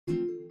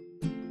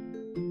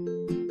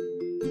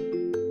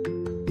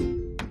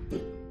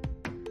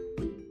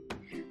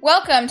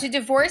Welcome to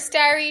Divorce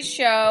Diaries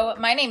Show.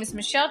 My name is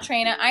Michelle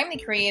Traina. I'm the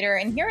creator,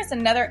 and here is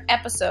another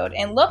episode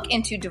and look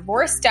into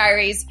Divorce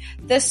Diaries,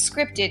 the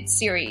scripted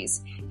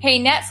series. Hey,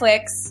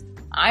 Netflix,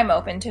 I'm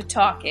open to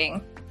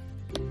talking.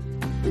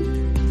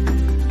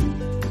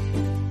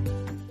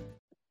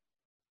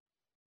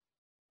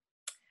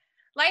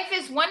 Life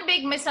is one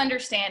big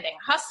misunderstanding.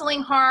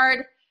 Hustling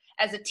hard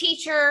as a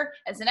teacher,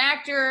 as an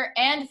actor,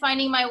 and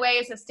finding my way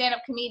as a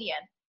stand-up comedian.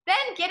 Then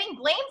getting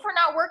blamed for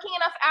not working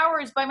enough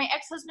hours by my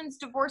ex-husband's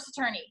divorce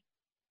attorney.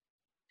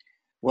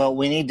 Well,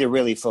 we need to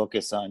really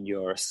focus on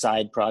your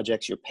side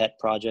projects, your pet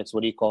projects.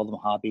 What do you call them?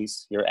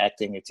 Hobbies? Your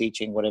acting, your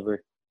teaching,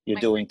 whatever you're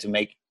doing to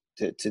make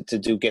get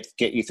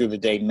you through the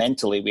day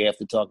mentally. We have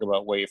to talk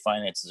about where your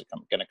finances are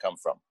going to come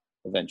from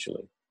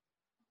eventually.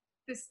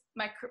 This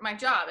my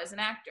job as an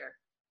actor,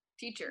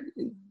 teacher.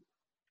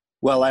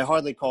 Well, I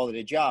hardly call it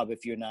a job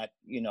if you're not,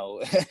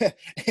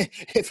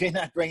 if you're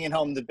not bringing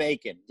home the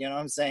bacon. You know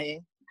what I'm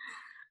saying?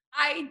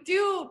 I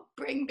do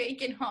bring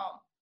bacon home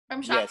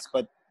from shopping. Yes,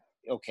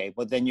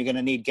 but then you're going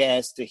to need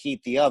gas to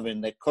heat the oven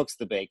that cooks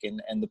the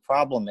bacon. And the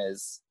problem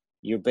is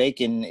your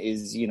bacon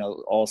is,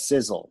 all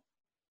sizzle.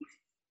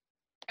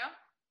 Yeah.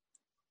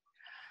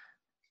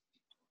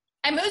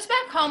 I moved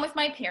back home with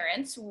my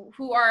parents,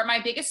 who are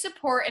my biggest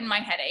support in my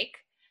headache.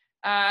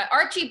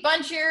 Archie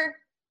Buncher.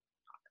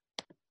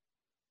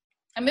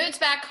 I moved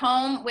back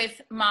home with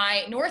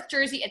my North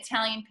Jersey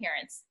Italian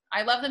parents.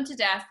 I love them to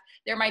death.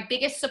 They're my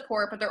biggest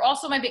support, but they're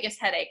also my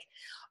biggest headache.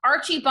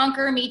 Archie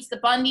Bunker meets the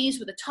Bundys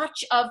with a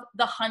touch of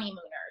the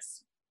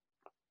honeymooners.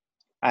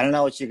 I don't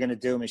know what you're going to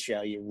do,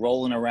 Michelle. You're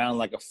rolling around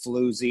like a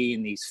floozy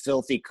in these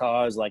filthy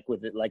cars like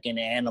an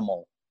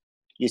animal.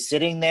 You're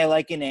sitting there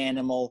like an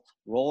animal,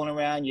 rolling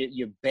around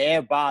your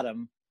bare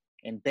bottom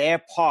and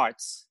bare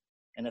parts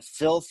in a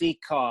filthy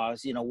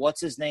cars.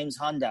 What's his name's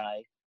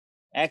Hyundai,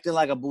 acting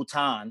like a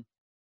Bhutan.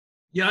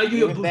 Yeah,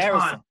 you're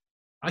Bhutan.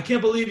 I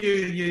can't believe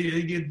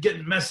you're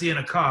getting messy in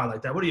a car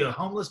like that. What are you, a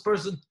homeless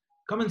person?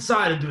 Come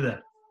inside and do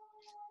that.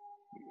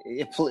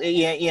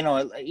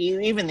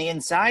 Even the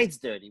inside's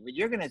dirty. But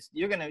you're gonna,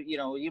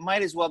 you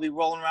might as well be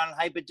rolling around in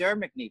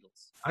hypodermic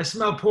needles. I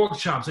smell pork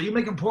chops. Are you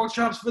making pork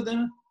chops for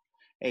dinner?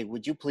 Hey,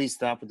 would you please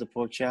stop with the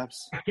pork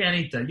chops? I can't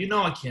eat that.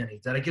 I can't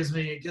eat that. It gives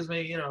me,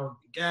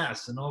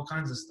 gas and all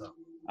kinds of stuff.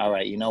 All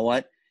right, you know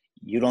what?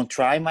 You don't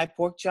try my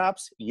pork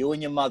chops. You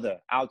and your mother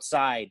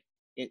outside.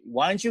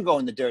 Why don't you go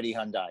in the dirty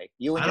Hyundai?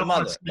 You and your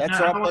mother. That's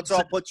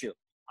all put you.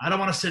 I don't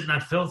want to sit in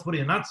that filth. What are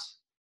you, nuts?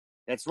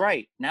 That's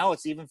right. Now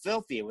it's even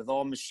filthier with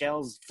all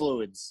Michelle's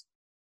fluids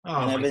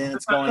and everything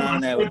that's going on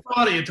there.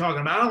 What are you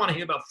talking about? I don't want to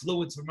hear about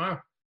fluids from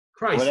her.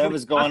 Christ.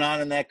 Whatever's going on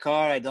in that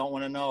car, I don't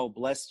want to know.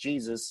 Bless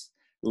Jesus.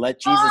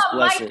 Let Jesus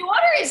bless it. My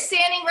daughter is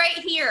standing right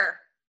here.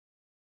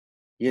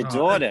 Your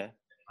daughter?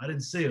 I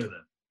didn't see her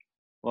then.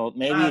 Well,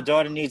 maybe your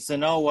daughter needs to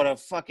know what a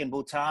fucking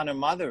Bhutan her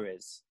mother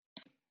is.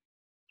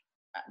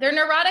 Their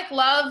neurotic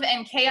love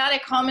and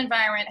chaotic home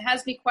environment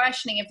has me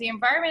questioning if the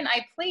environment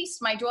I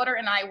placed my daughter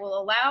and I will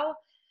allow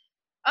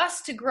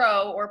us to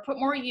grow or put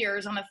more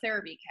years on a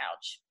therapy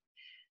couch.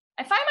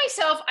 I find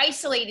myself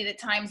isolated at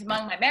times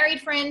among my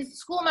married friends,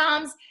 school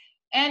moms,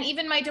 and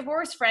even my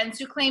divorced friends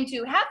who claim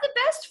to have the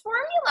best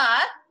formula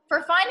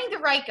for finding the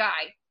right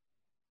guy.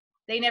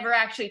 They never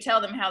actually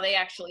tell them how they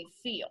actually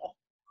feel.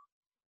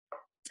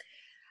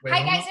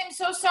 Hi guys, I'm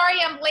so sorry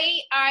I'm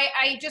late. I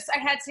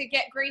had to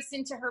get Grace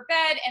into her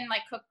bed and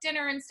cook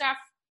dinner and stuff.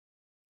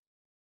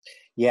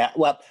 Yeah,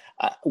 well,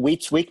 we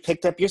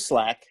picked up your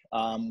slack.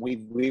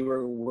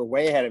 We're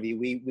way ahead of you.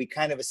 We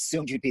kind of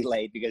assumed you'd be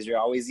late because you're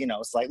always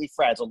slightly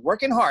frazzled,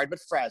 working hard but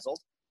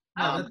frazzled.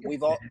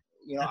 We've all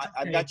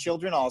I've got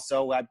children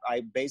also.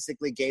 I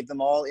basically gave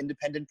them all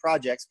independent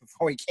projects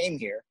before we came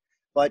here,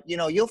 but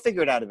you'll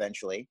figure it out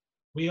eventually.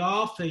 We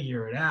all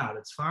figure it out.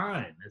 It's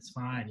fine. It's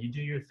fine. You do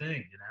your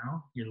thing,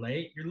 You're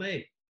late, you're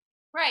late.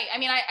 Right. I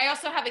mean, I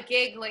also have a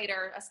gig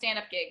later, a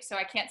stand-up gig, so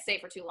I can't stay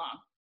for too long.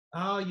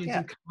 Oh, you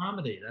do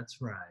comedy. That's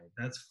right.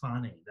 That's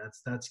funny.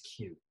 That's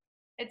cute.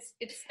 It's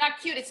not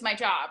cute. It's my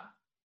job.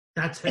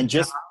 And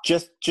just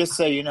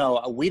so you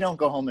know, we don't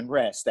go home and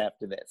rest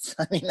after this.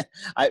 I mean,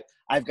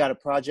 I've got a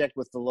project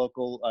with the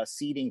local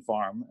seeding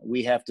farm.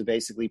 We have to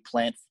basically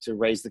plant to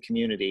raise the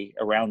community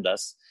around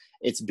us.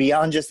 It's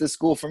beyond just the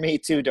school for me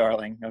too,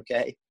 darling.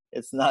 Okay,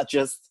 it's not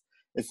just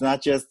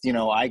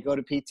I go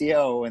to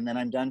PTO and then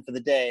I'm done for the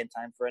day and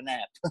time for a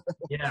nap.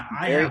 Yeah,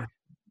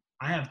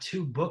 I have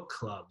 2 book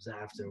clubs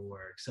after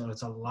work, so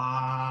it's a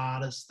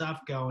lot of stuff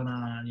going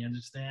on. You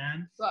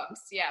understand?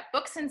 Books, yeah,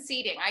 books and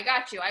seeding. I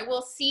got you. I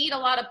will seed a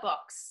lot of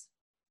books.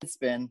 It's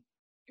been.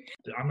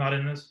 I'm not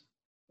in this.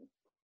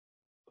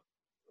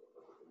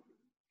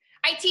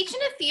 I teach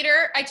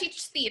theater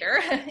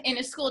in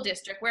a school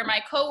district where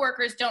my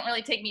coworkers don't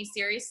really take me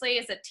seriously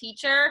as a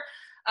teacher,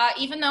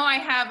 even though I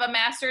have a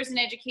master's in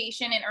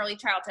education in early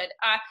childhood.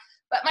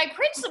 But my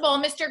principal,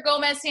 Mr.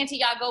 Gomez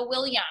Santiago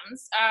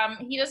Williams,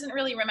 he doesn't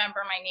really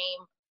remember my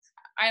name.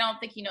 I don't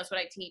think he knows what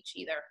I teach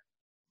either.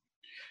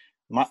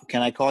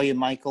 Can I call you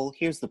Michael?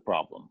 Here's the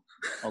problem,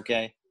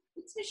 okay?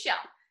 It's Michelle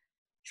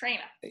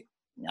Traina.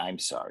 I'm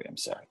sorry.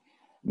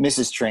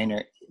 Mrs.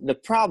 Trainer, the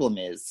problem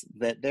is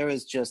that there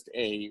is just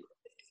a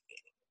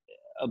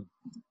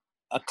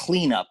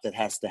cleanup that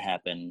has to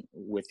happen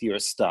with your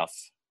stuff,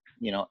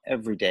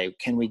 every day.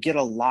 Can we get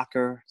a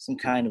locker, some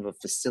kind of a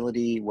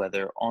facility,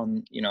 whether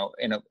on,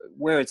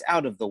 where it's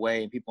out of the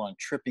way and people aren't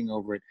tripping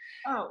over it?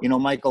 Oh.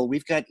 Michael,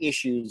 we've got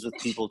issues with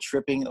people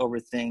tripping over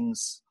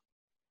things.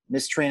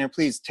 Miss Trainer,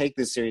 please take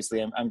this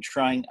seriously. I'm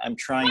trying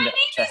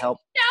to help.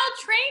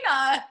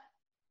 Trainer.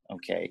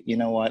 Okay, you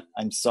know what?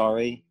 I'm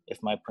sorry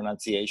if my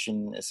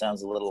pronunciation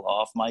sounds a little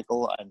off,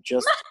 Michael. I'm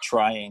just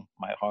trying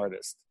my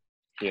hardest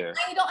here.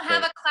 I don't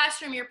have a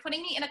classroom. You're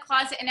putting me in a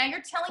closet, and now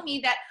you're telling me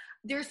that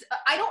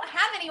I don't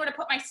have anywhere to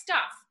put my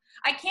stuff.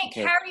 I can't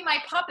carry my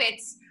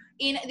puppets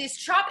in this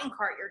shopping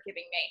cart you're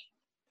giving me.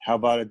 How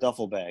about a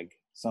duffel bag?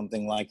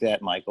 Something like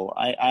that, Michael.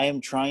 I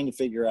am trying to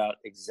figure out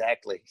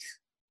exactly.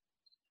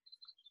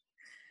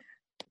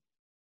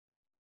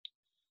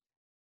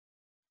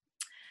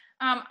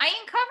 I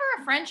uncover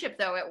a friendship,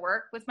 though, at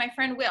work with my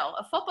friend Will,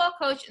 a football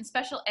coach and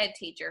special ed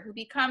teacher who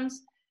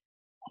becomes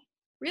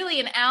really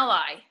an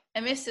ally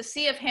amidst a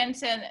sea of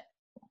Hansen.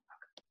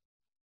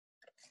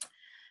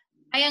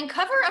 I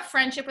uncover a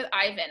friendship with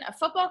Ivan, a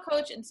football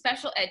coach and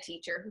special ed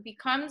teacher who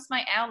becomes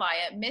my ally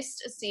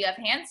amidst a sea of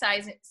hand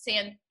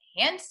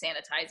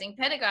sanitizing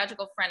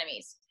pedagogical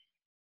frenemies.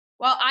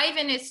 While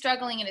Ivan is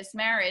struggling in his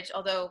marriage,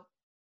 although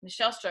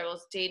Michelle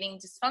struggles dating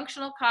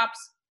dysfunctional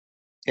cops.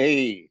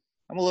 Hey,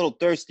 I'm a little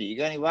thirsty. You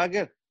got any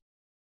vodka?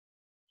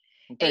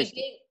 I'm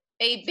thirsty.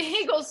 A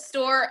bagel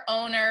store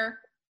owner,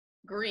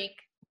 Greek.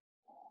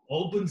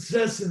 Open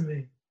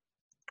sesame.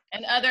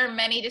 And other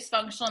many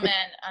dysfunctional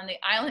men on the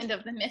island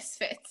of the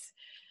misfits.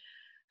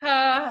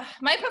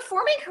 My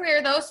performing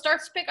career, though,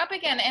 starts to pick up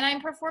again, and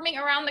I'm performing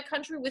around the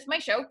country with my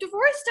show,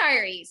 Divorce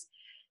Diaries.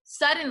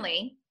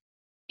 Suddenly,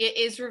 it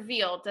is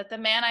revealed that the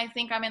man I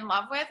think I'm in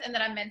love with and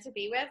that I'm meant to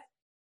be with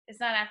is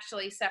not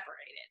actually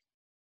separated.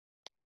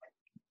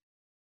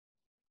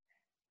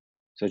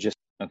 So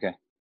okay.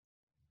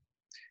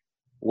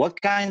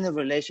 What kind of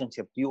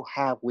relationship do you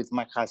have with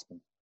my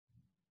husband?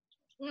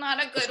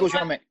 Not a good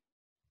Escúchame. one.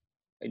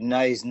 No,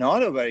 it's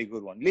not a very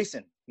good one.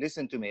 Listen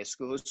to me.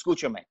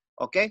 Escúchame,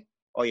 okay?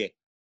 Oye,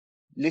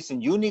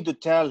 listen, you need to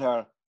tell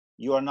her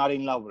you are not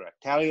in love with her.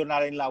 Tell her you're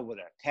not in love with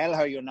her. Tell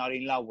her you're not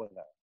in love with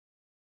her.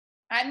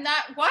 I'm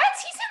not. What?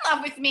 He's in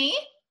love with me.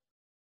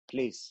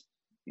 Please.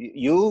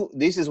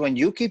 This is when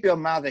you keep your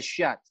mouth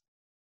shut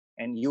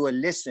and you will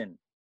listen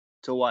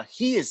to what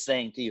he is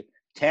saying to you.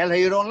 Tell her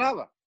you don't love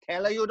her.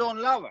 Tell her you don't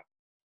love her.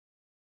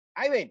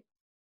 Ivan,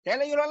 tell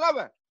her you don't love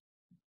her.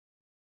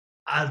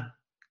 I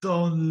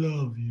don't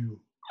love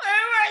you.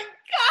 Oh my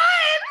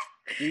God!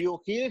 Do you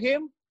hear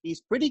him?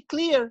 He's pretty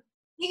clear.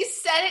 He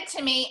said it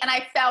to me and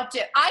I felt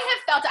it. I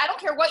have felt it. I don't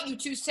care what you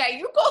two say.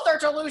 You both are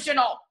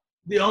delusional.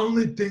 The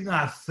only thing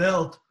I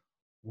felt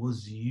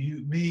was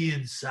me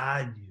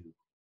inside you.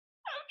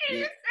 How can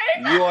you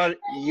say that?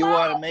 You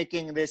are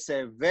making this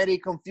very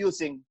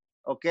confusing,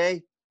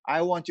 okay?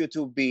 I want you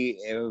to be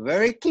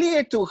very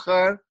clear to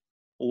her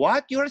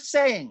what you're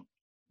saying.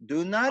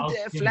 Do not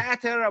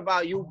flatter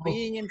about you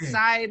being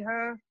inside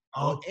her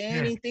or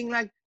anything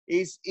like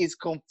is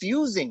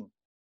confusing.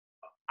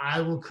 I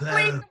will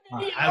clarify.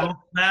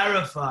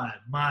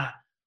 My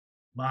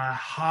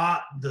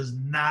heart does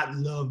not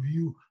love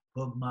you,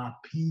 but my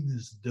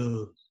penis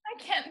does. I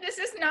can't. This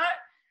is not.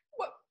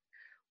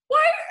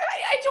 Why?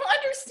 I don't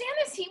understand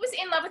this. He was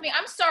in love with me.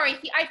 I'm sorry.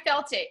 I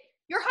felt it.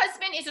 Your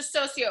husband is a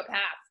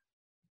sociopath.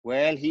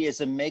 Well, he is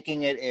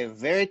making it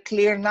very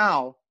clear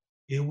now.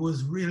 It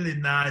was really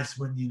nice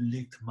when you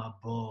licked my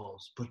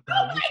balls, but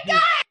oh my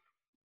God!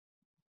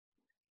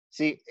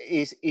 See,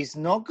 it's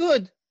not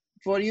good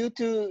for you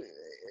to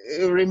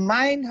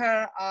remind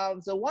her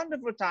of the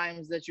wonderful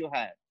times that you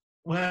had.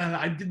 Well,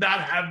 I did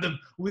not have them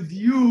with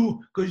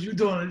you because you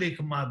don't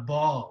lick my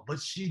ball, but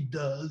she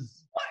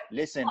does.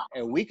 Listen,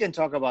 we can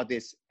talk about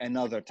this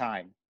another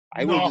time.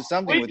 I will do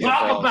something with your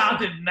balls. Talk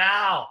about it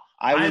now.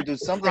 I will do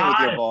something with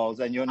your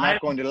balls, and you're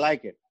not going to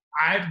like it.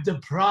 I'm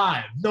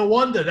deprived. No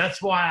wonder.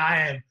 That's why I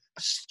am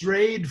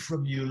strayed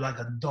from you like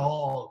a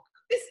dog.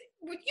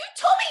 You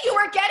told me you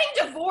were getting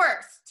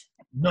divorced.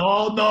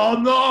 No.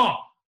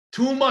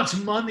 Too much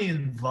money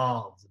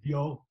involved,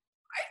 yo.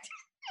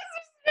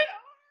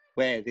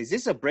 Wait, is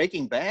this a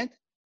Breaking Bad?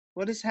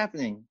 What is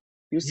happening?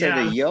 You said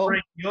a yo?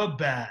 You're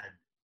bad.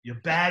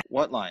 You're bad.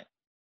 What line?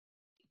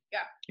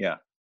 Yeah.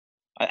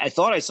 I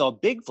thought I saw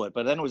Bigfoot,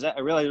 but then I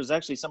realized it was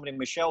actually somebody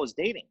Michelle was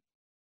dating.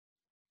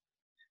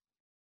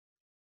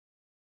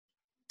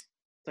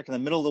 It's like in the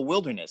middle of the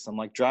wilderness. I'm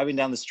like driving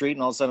down the street,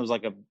 and all of a sudden it was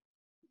like a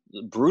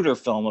brooder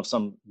film of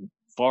some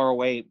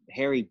faraway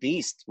hairy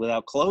beast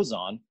without clothes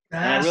on.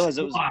 And I realized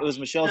it was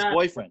Michelle's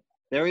boyfriend.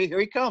 Here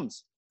he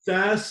comes.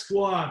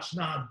 Sasquatch,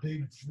 not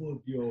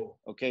Bigfoot, yo.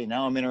 Okay,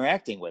 now I'm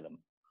interacting with him.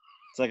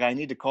 It's like I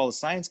need to call the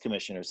science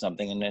commission or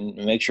something and then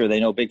make sure they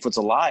know Bigfoot's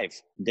alive,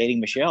 dating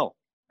Michelle.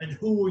 And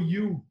who are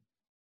you?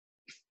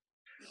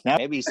 Now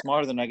maybe he's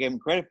smarter than I gave him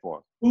credit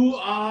for. Who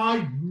are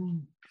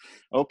you?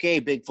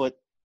 Okay, Bigfoot,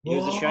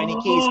 here's the shiny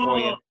keys for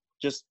you.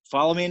 Just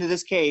follow me into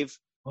this cave.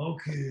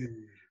 Okay.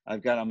 I'm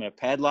going to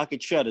padlock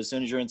it shut as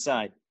soon as you're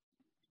inside.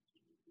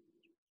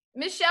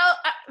 Michelle,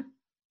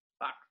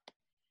 fuck.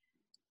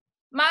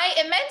 My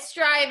immense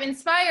drive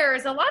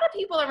inspires a lot of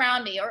people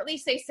around me, or at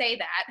least they say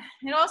that.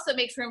 It also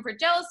makes room for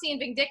jealousy and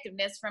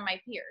vindictiveness from my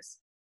peers.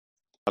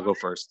 I'll go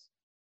first.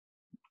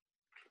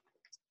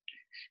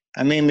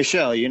 I mean,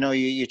 Michelle,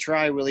 you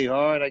try really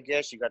hard, I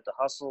guess. You got the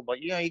hustle,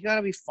 but, you got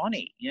to be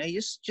funny. You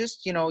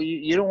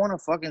don't want to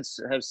fucking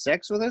have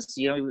sex with us?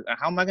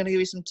 How am I going to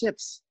give you some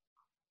tips?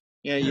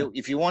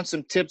 If you want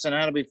some tips on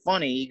how to be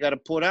funny, you got to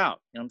put out.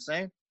 You know what I'm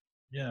saying?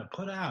 Yeah,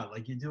 put out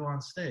like you do on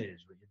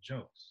stage with your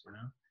jokes,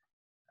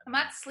 I'm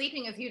not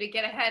sleeping with you to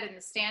get ahead in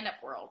the stand-up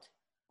world.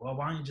 Well,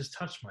 why don't you just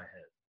touch my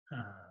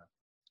head?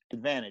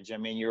 Advantage. I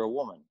mean, you're a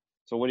woman.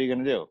 So what are you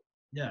going to do?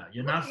 Yeah,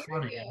 you're not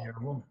funny and you're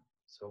a woman.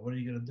 So what are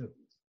you going to do?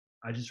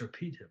 I just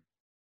repeat him.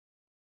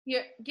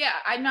 Yeah,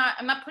 I'm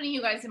not putting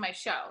you guys in my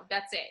show.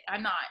 That's it.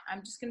 I'm not.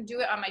 I'm just going to do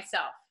it on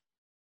myself.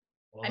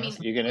 Well, I mean,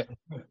 you're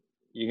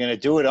gonna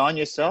do it on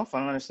yourself? I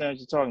don't understand what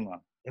you're talking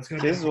about.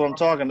 This is what I'm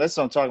talking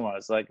about.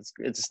 It's like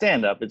it's a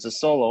stand-up. It's a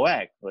solo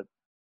act, but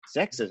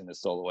sex isn't a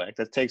solo act.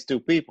 That takes two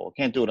people.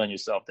 Can't do it on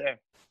yourself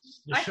there.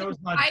 Your show's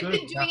not I've good.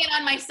 been doing it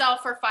on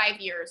myself for 5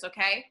 years.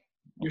 Okay.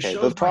 Okay.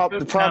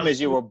 The problem is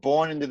you were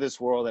born into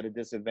this world at a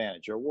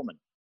disadvantage. You're a woman.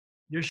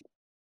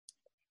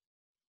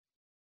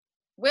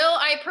 Will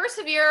I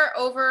persevere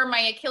over my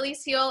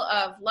Achilles heel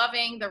of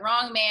loving the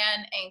wrong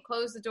man and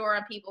close the door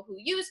on people who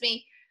use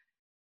me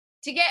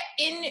to get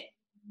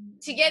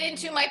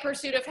into my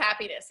pursuit of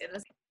happiness?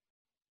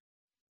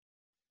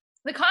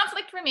 The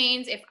conflict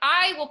remains if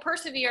I will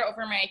persevere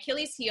over my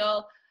Achilles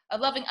heel of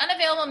loving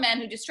unavailable men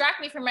who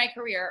distract me from my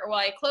career, or will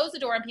I close the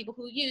door on people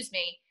who use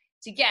me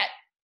to get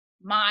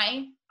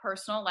my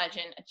personal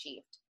legend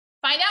achieved?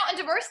 Find out in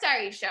Divorce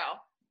Diaries show.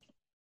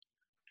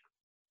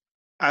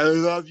 I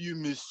love you,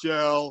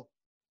 Michelle.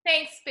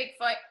 Thanks,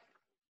 Bigfoot.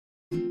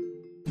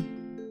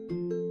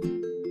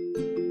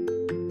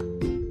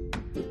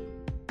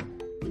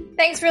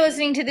 Thanks for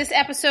listening to this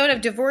episode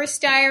of Divorce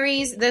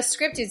Diaries, the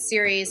scripted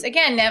series.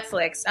 Again,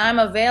 Netflix. I'm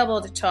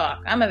available to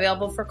talk. I'm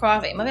available for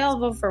coffee. I'm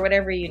available for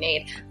whatever you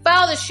need.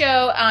 Follow the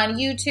show on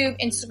YouTube,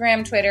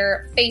 Instagram,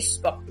 Twitter,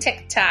 Facebook,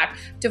 TikTok,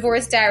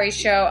 Divorce Diaries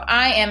Show.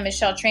 I am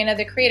Michelle Traina,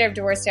 the creator of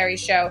Divorce Diaries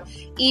Show.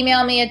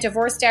 Email me at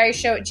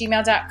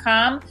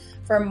divorcediariesshow@gmail.com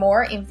for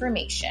more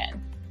information.